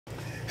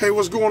Hey,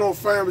 what's going on,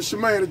 fam? It's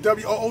your man, the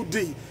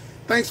W-O-O-D.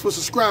 Thanks for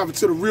subscribing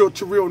to the Real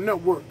to Real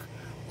Network.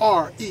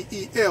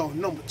 R-E-E-L,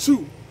 number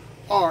 2.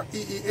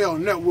 R-E-E-L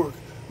Network.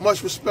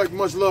 Much respect,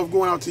 much love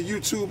going out to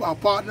YouTube, our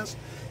partners.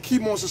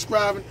 Keep on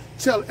subscribing.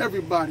 Tell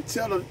everybody.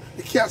 Tell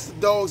the cats, the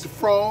dogs, the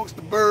frogs,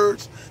 the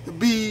birds, the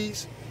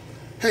bees.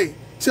 Hey,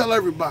 tell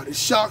everybody.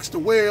 Sharks, the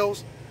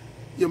whales,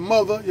 your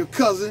mother, your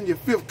cousin, your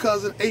 5th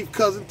cousin, 8th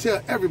cousin.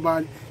 Tell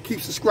everybody. Keep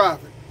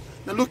subscribing.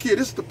 Now look here.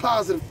 This is the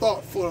positive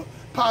thought for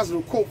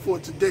positive quote for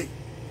today.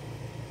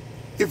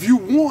 If you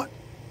want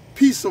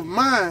peace of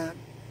mind,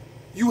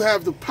 you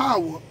have the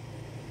power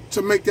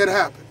to make that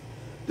happen.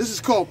 This is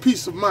called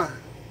peace of mind.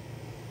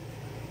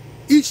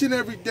 Each and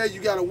every day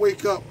you got to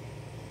wake up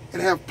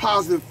and have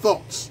positive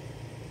thoughts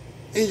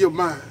in your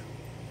mind.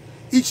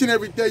 Each and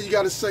every day you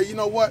got to say, you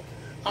know what,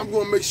 I'm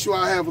going to make sure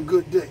I have a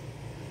good day.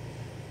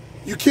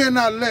 You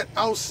cannot let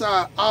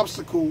outside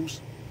obstacles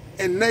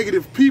and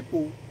negative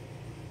people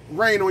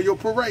rain on your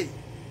parade.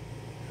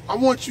 I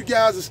want you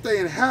guys to stay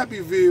in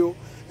Happyville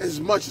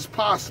as much as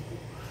possible.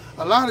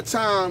 A lot of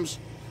times,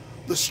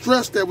 the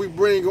stress that we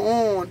bring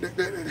on,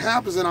 that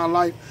happens in our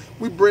life,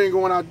 we bring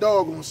on our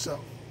doggone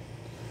self.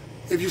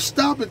 If you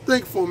stop and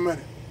think for a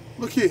minute,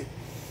 look here.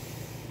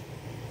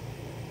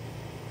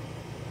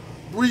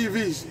 Breathe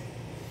easy.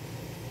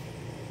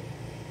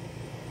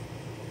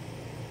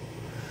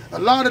 A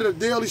lot of the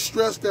daily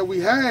stress that we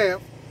have,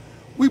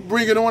 we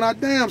bring it on our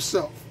damn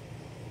self.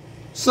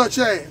 Such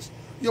as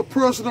your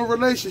personal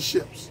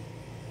relationships.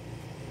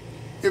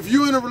 If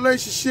you're in a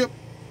relationship,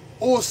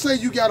 or say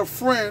you got a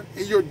friend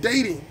and you're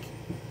dating,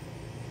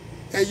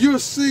 and you're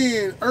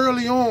seeing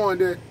early on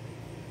that,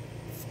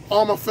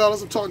 all my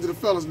fellas, I'm talking to the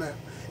fellas now.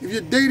 If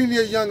you're dating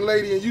your young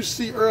lady and you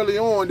see early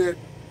on that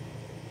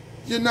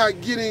you're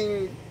not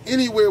getting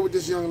anywhere with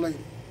this young lady,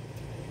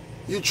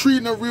 you're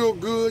treating her real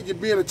good, you're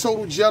being a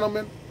total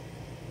gentleman,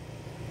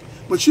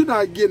 but you're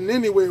not getting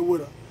anywhere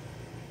with her.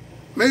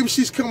 Maybe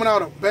she's coming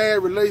out of a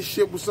bad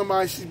relationship with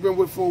somebody she's been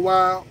with for a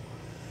while,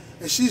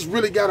 and she's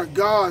really got her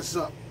guards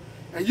up.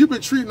 And you've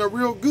been treating her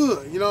real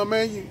good, you know what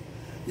I mean?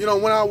 You know,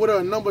 went out with her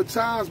a number of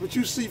times, but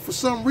you see for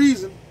some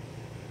reason,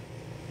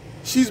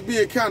 she's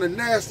being kind of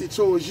nasty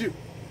towards you.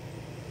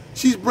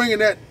 She's bringing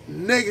that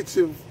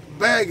negative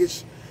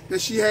baggage that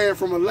she had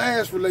from her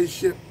last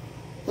relationship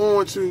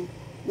on to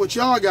what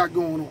y'all got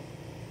going on.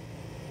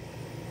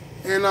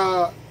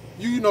 And,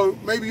 you know,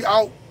 maybe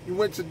out, you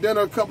went to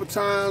dinner a couple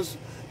times,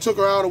 took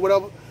her out or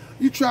whatever.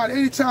 You tried,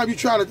 anytime you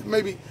try to,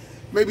 maybe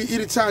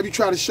anytime you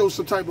try to show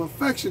some type of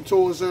affection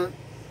towards her,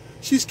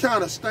 she's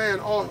kind of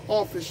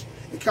standoffish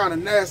and kind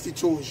of nasty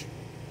towards you.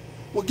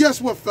 Well,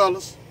 guess what,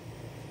 fellas?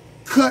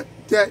 Cut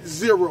that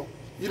zero.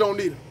 You don't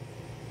need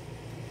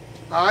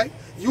her. All right?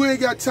 You ain't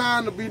got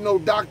time to be no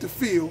Dr.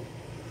 Phil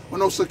or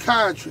no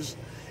psychiatrist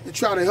and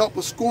try to help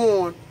a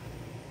scorned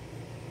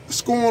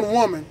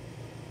woman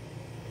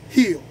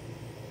heal.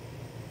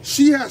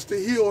 She has to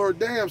heal her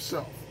damn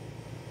self.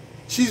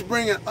 She's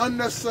bringing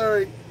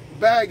unnecessary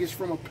baggage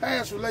from a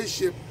past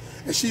relationship,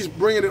 and she's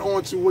bringing it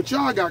on to what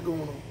y'all got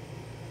going on.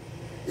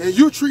 And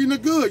you're treating her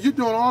good. You're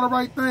doing all the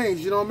right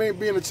things, you know what I mean?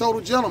 Being a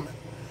total gentleman.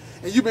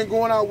 And you've been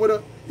going out with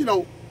her, you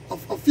know,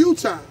 a few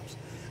times.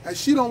 And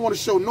she don't want to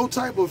show no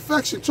type of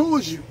affection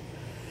towards you.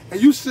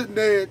 And you sitting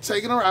there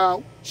taking her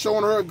out,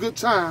 showing her a good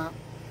time.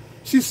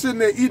 She's sitting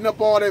there eating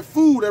up all that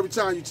food every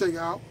time you take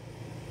her out.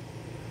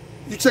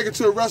 You take her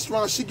to a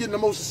restaurant, she getting the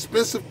most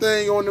expensive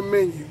thing on the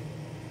menu.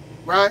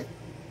 Right?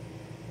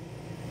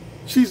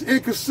 She's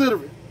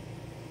inconsiderate.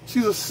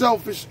 She's a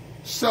selfish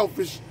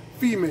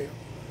female.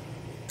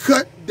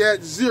 Cut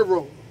that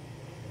zero.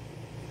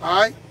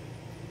 Alright?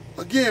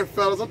 Again,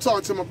 fellas, I'm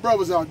talking to my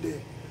brothers out there.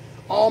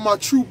 All my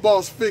true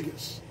boss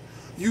figures.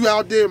 You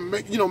out there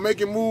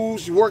making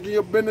moves, you working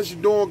your business,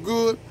 you're doing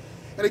good.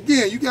 And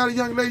again, you got a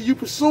young lady you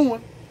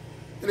pursuing.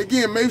 And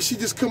again, maybe she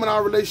just coming out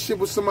of a relationship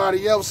with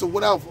somebody else or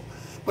whatever.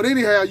 But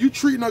anyhow, you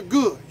treating her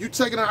good. You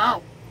taking her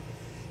out.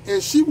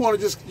 And she want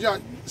to just,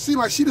 seem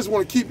like she just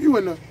want to keep you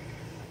in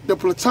the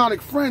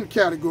platonic friend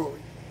category.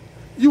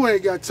 You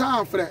ain't got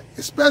time for that.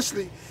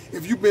 Especially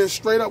if you've been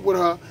straight up with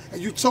her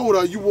and you told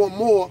her you want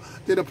more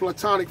than a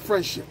platonic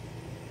friendship.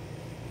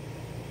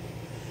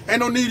 Ain't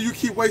no need you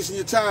keep wasting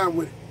your time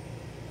with it.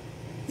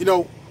 You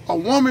know, a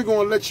woman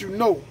gonna let you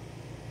know,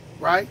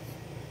 right?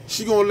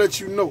 She gonna let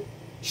you know.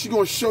 She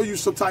gonna show you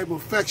some type of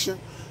affection,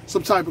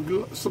 some type of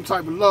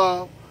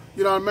love.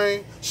 You know what I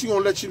mean? She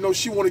gonna let you know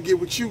she wanna get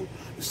with you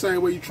the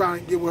same way you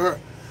trying to get with her.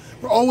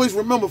 But always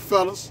remember,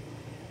 fellas,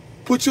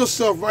 put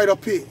yourself right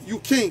up here. You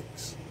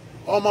kings.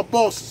 All my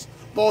bosses.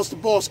 Boss to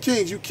boss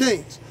kings, you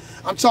kings.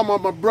 I'm talking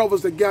about my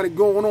brothers that got it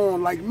going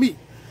on like me.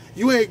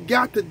 You ain't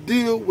got to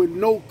deal with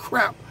no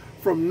crap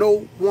from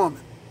no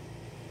woman.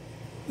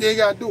 You ain't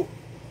got to do it.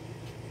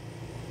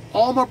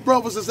 All my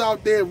brothers is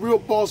out there, real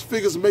boss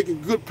figures,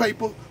 making good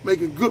paper,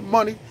 making good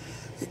money.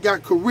 They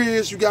got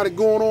careers, you got it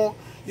going on.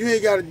 You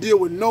ain't got to deal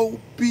with no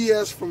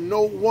BS from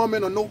no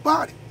woman or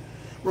nobody.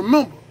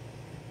 Remember,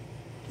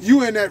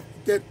 you in that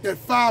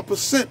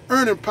 5%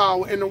 earning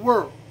power in the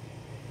world.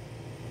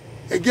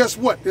 And guess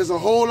what? There's a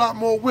whole lot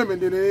more women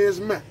than there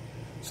is men.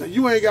 So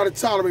you ain't got to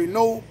tolerate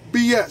no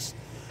BS.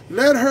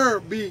 Let her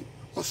be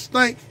a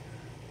stank,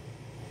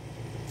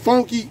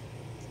 funky.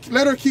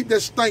 Let her keep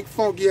that stank,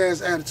 funky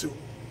ass attitude.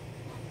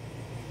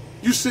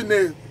 You sitting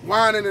there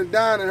whining and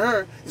dining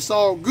her. It's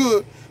all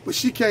good, but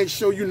she can't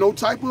show you no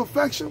type of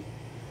affection.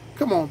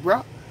 Come on,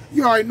 bro.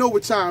 You already know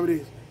what time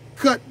it is.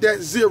 Cut that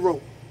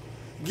zero.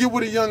 Get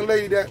with a young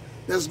lady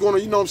that's going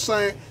to, you know what I'm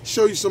saying,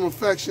 show you some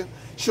affection,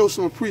 show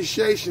some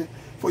appreciation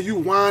for you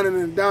whining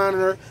and dining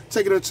her,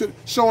 taking her to,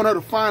 showing her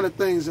the finer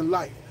things in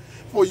life,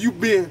 for you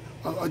being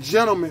a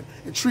gentleman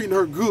and treating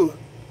her good.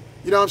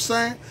 You know what I'm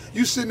saying?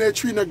 You sitting there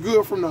treating her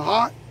good from the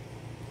heart,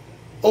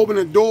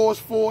 opening doors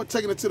for her,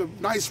 taking her to the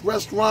nice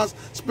restaurants,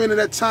 spending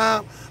that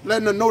time,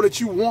 letting her know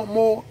that you want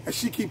more, and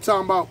she keep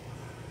talking about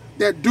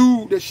that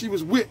dude that she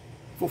was with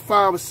for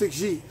 5 or 6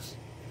 years.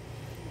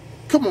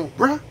 Come on,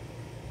 bruh.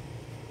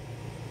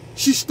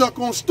 She's stuck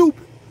on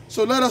stupid.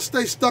 So let her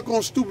stay stuck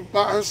on stupid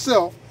by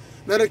herself.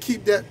 Let her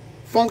keep that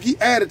funky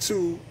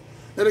attitude.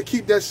 Let her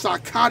keep that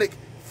psychotic,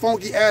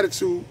 funky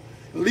attitude.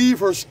 Leave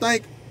her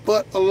stank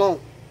butt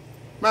alone.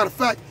 Matter of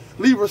fact,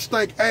 leave her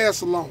stank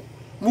ass alone.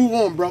 Move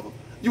on, brother.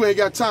 You ain't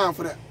got time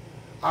for that.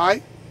 All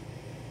right?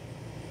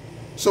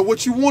 So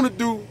what you want to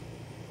do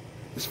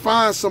is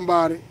find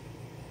somebody.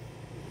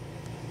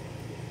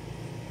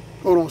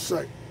 Hold on a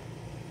sec.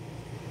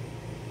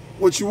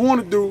 What you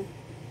want to do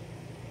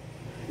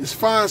is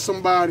find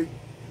somebody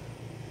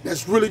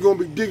that's really going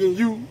to be digging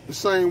you the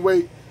same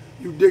way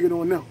you digging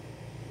on them.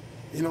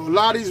 You know, a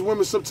lot of these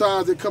women,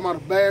 sometimes they come out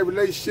of bad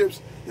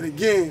relationships, and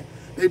again,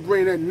 they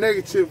bring that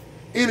negative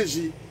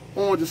energy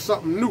onto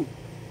something new.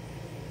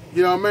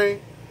 You know what I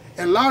mean?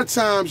 And a lot of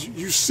times,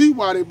 you see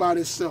why they by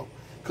themselves,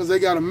 because they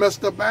got a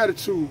messed up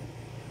attitude.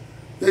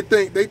 They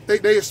think,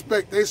 they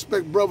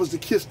expect brothers to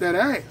kiss that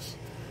ass.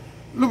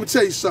 Let me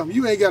tell you something.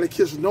 You ain't got to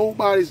kiss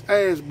nobody's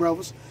ass,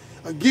 brothers.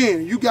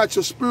 Again, you got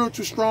your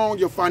spiritual strong,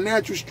 your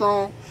financial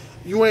strong.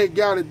 You ain't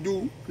got to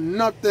do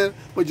nothing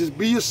but just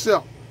be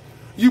yourself.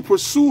 You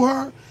pursue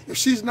her. If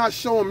she's not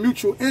showing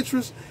mutual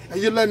interest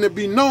and you're letting it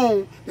be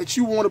known that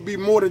you want to be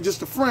more than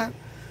just a friend,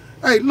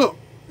 hey, look,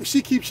 if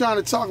she keeps trying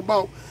to talk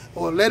about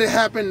or let it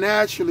happen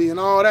naturally and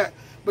all that,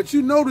 but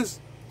you notice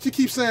she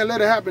keeps saying let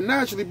it happen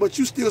naturally, but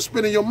you still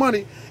spending your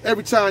money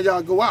every time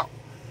y'all go out.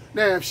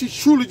 Now, if she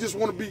truly just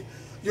want to be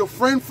your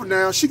friend for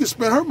now, she can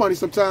spend her money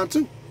sometime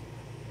too.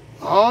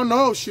 Oh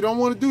no, she don't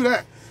want to do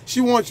that.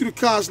 She wants you to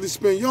constantly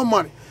spend your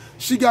money.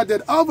 She got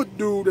that other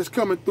dude that's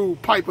coming through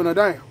piping her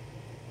down.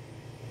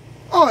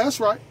 Oh, that's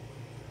right.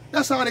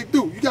 That's how they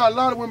do. You got a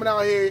lot of women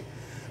out here,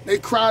 they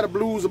cry the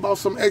blues about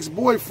some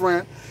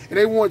ex-boyfriend, and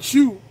they want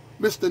you,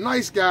 Mr.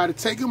 Nice Guy, to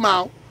take him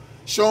out,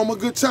 show him a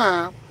good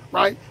time,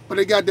 right? But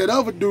they got that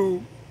other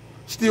dude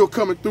still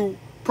coming through,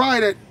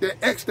 probably that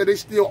ex that they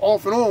still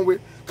off and on with,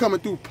 coming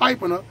through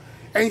piping her,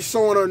 ain't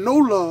showing her no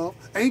love,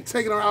 ain't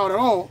taking her out at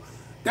all.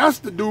 That's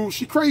the dude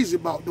she crazy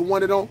about, the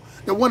one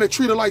that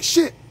treat her like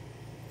shit.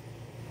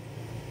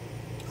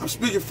 I'm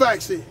speaking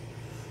facts here.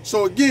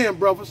 So again,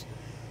 brothers,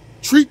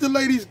 treat the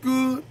ladies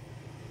good.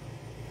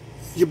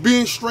 You're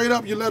being straight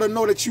up. You let her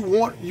know that you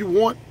want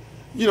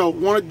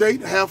a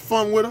date, have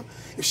fun with her.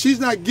 If she's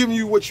not giving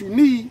you what you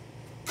need,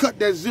 cut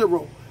that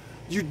zero.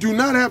 You do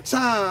not have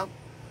time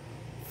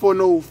for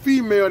no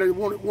female that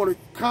want to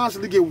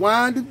constantly get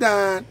wined and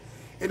dined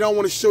and don't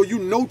want to show you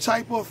no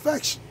type of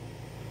affection.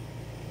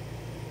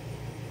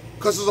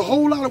 Because there's a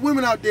whole lot of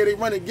women out there, they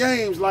running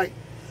games like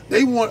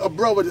they want a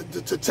brother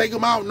to take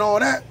them out and all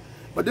that,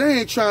 but they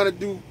ain't trying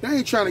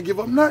to give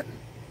up nothing.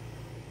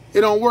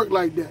 It don't work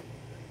like that.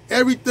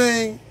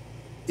 Everything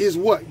is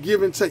what?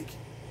 Give and take.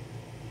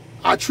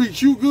 I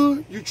treat you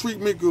good, you treat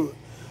me good.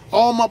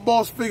 All my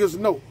boss figures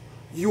know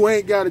you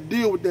ain't got to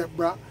deal with that,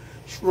 bro.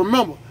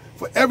 Remember,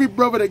 for every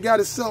brother that got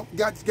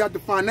the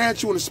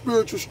financial and the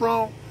spiritual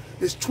strong,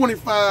 it's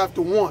 25-1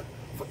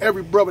 for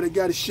every brother that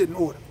got his shit in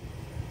order.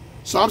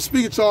 So I'm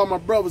speaking to all my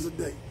brothers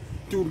today.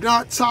 Do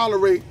not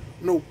tolerate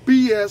no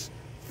BS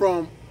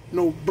from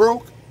no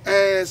broke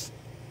ass,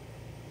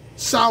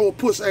 sour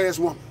puss ass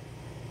woman.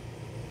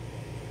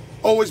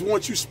 Always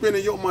want you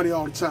spending your money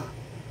all the time.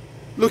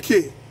 Look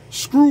here,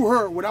 screw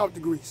her without the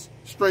grease,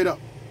 straight up.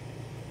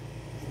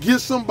 Get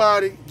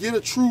somebody, get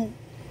a true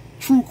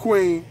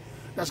queen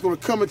that's going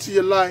to come into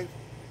your life,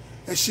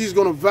 and she's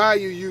going to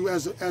value you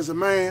as a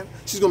man.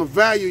 She's going to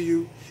value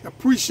you,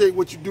 appreciate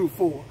what you do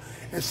for her.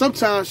 And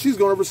sometimes she's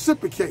going to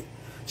reciprocate.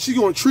 She's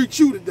going to treat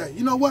you today.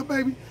 You know what,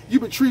 baby?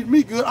 You've been treating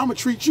me good. I'm going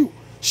to treat you.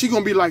 She's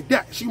going to be like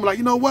that. She's going to be like,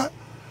 you know what?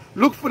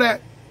 Look for that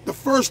the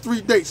first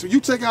 3 dates. So you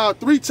take her out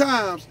 3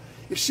 times.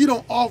 If she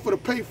don't offer to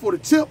pay for the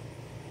tip,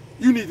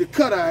 you need to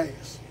cut her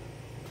ass.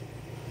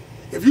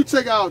 If you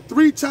take her out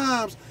 3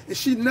 times and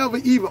she never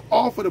even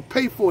offer to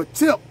pay for a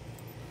tip,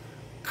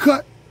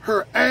 cut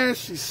her ass.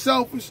 She's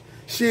selfish.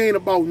 She ain't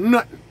about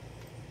nothing.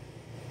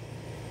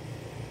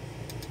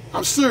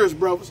 I'm serious,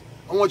 brothers.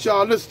 I want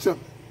y'all to listen to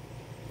me.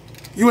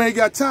 You ain't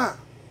got time.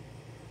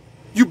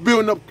 You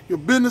building up your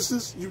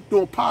businesses. You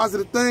doing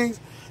positive things.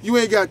 You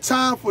ain't got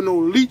time for no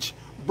leech,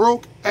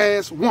 broke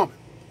ass woman.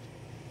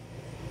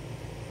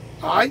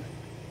 All right?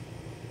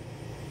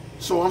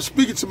 So I'm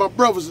speaking to my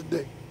brothers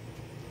today.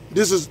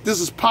 This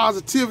is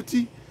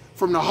positivity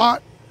from the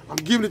heart. I'm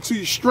giving it to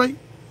you straight.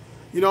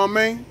 You know what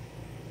I mean?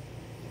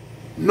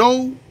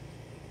 Know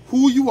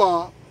who you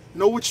are,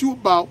 know what you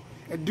about,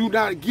 and do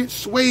not get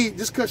swayed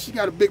just because she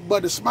got a big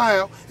butt to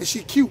smile and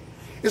she cute.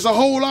 There's a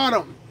whole lot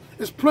of them.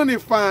 There's plenty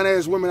of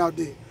fine-ass women out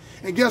there.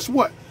 And guess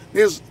what?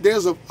 There's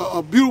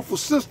a beautiful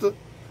sister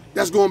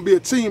that's going to be a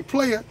team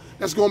player,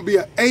 that's going to be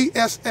an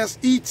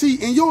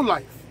ASSET in your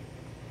life.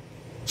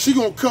 She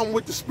going to come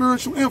with the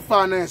spiritual and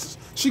finances.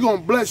 She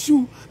going to bless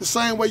you the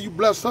same way you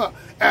bless her,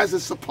 as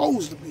it's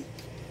supposed to be.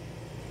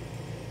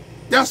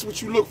 That's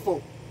what you look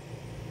for.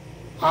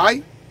 All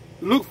right?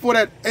 Look for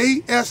that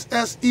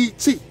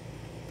ASSET.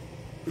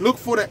 Look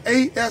for the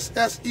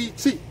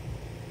ASSET.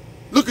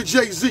 Look at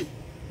Jay-Z.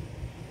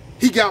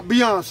 He got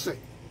Beyonce.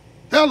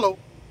 Hello.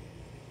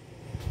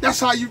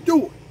 That's how you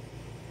do it.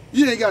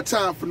 You ain't got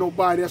time for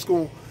nobody that's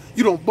going,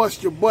 you don't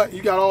bust your butt.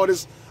 You got all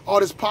this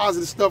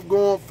positive stuff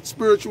going,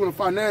 spiritual and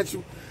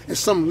financial, and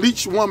some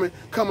leech woman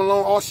come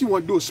along, all she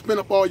want to do is spend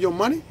up all your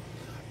money.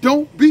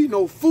 Don't be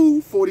no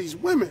fool for these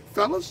women,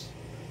 fellas.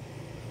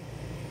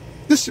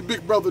 This your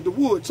big brother, the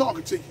Wood,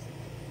 talking to you.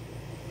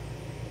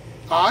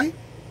 All right?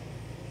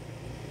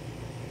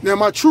 Now,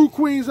 my true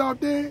queens out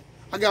there,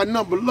 I got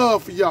nothing but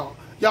love for y'all.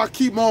 Y'all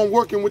keep on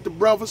working with the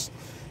brothers.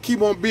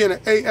 Keep on being an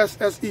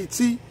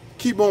ASSET.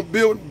 Keep on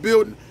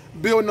building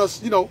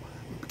us, you know,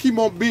 keep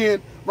on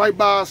being right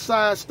by our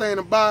side,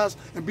 standing by us,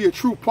 and be a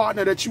true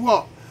partner that you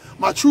are.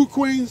 My true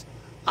queens,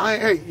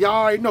 hey, y'all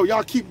already know,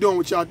 y'all keep doing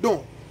what y'all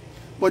doing.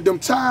 But them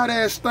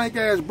tired-ass,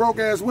 stink-ass,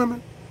 broke-ass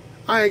women,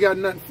 I ain't got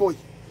nothing for you.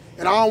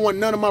 And I don't want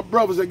none of my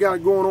brothers that got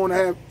it going on to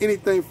have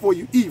anything for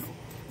you either.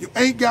 You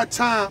ain't got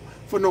time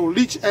for no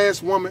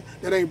leech-ass woman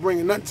that ain't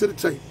bringing nothing to the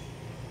table.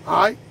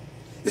 All right?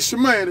 It's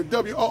your man, the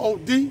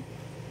WOOD.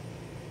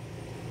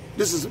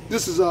 This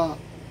is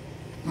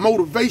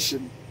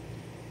Motivation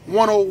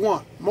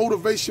 101.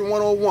 Motivation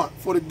 101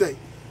 for the day.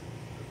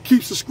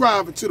 Keep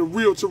subscribing to the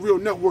Real to Real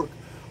Network.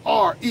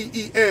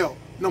 REEL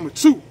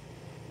 #2.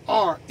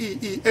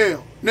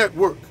 REEL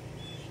Network.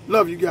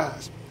 Love you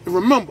guys. And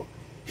remember,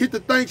 hit the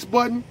thanks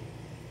button.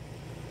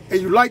 And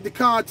you like the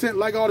content,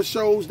 like all the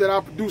shows that I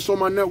produce on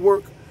my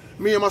network.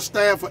 Me and my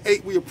staff of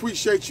 8, we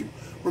appreciate you.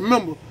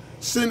 Remember,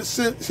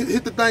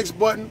 hit the thanks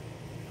button.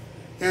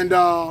 And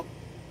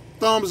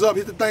thumbs up,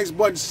 hit the thanks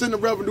button. Send the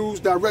revenues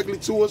directly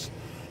to us.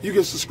 You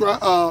can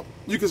subscribe.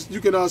 You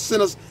can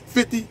send us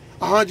 $50,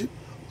 $100,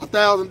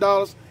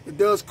 $1,000. It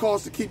does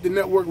cost to keep the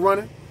network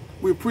running.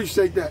 We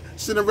appreciate that.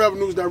 Send the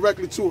revenues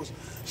directly to us.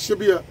 Should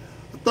be a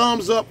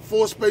thumbs up,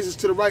 4 spaces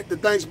to the right, the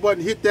thanks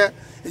button. Hit that,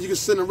 and you can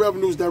send the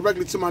revenues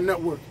directly to my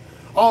network.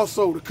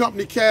 Also, the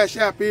company cash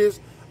app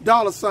is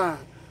 $R2,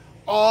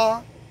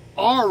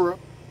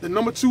 the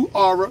 #2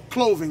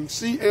 R2Rclothing,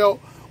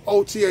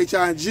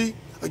 CLOTHING.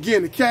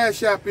 Again, the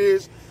cash app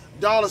is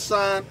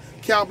 $,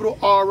 capital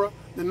R,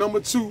 the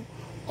 #2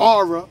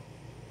 R2Rclothing,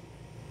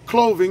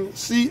 CLOTHING.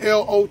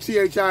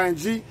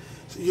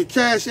 So you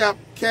cash app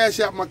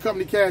my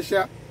company cash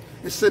app,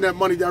 and send that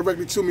money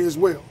directly to me as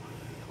well.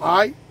 All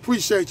right,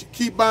 appreciate you.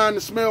 Keep buying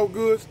the smell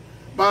goods,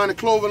 buying the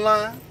clothing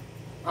line.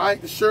 All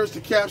right, the shirts, the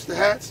caps, the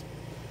hats.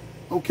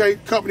 Okay,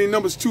 company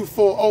numbers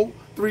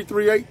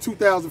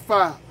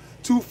 240-338-2005.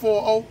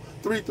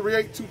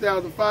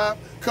 240-338-2005.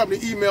 Company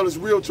email is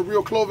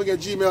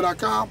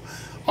realtorealclothing@gmail.com.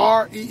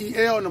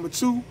 REEL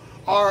 #2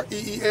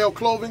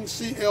 REELclothing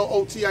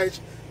CLOTHING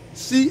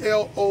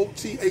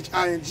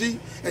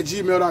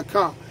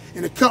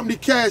and the company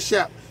cash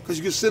app, because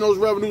you can send those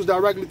revenues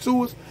directly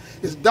to us,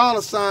 is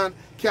 $,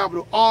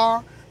 capital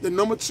R, the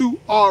 #2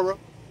 R2Rclothing,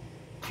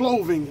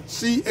 CLOTHING.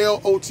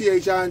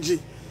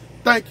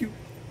 Thank you.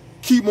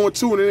 Keep on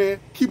tuning in.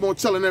 Keep on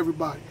telling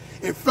everybody.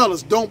 And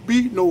fellas, don't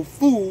be no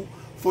fool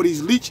for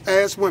these leech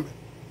ass women.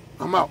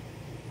 I'm out.